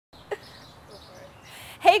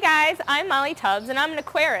Hey guys, I'm Mollie Tubbs and I'm an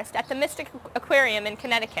aquarist at the Mystic Aquarium in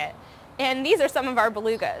Connecticut. And these are some of our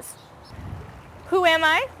belugas. Who am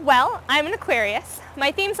I? Well, I'm an Aquarius.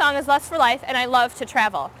 My theme song is Lust for Life and I love to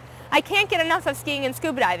travel. I can't get enough of skiing and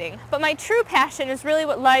scuba diving, but my true passion is really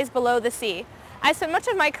what lies below the sea. I spent much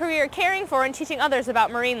of my career caring for and teaching others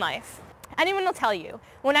about marine life. Anyone will tell you,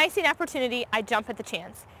 when I see an opportunity, I jump at the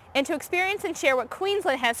chance. And to experience and share what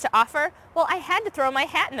Queensland has to offer, well, I had to throw my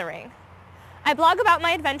hat in the ring. I blog about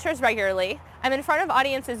my adventures regularly. I'm in front of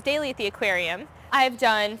audiences daily at the aquarium. I've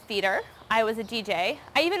done theater. I was a DJ.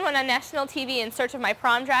 I even went on national TV in search of my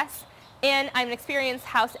prom dress. And I'm an experienced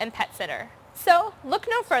house and pet sitter. So look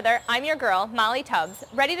no further. I'm your girl, Mollie Tubbs,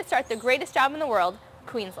 ready to start the greatest job in the world,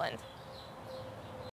 Queensland.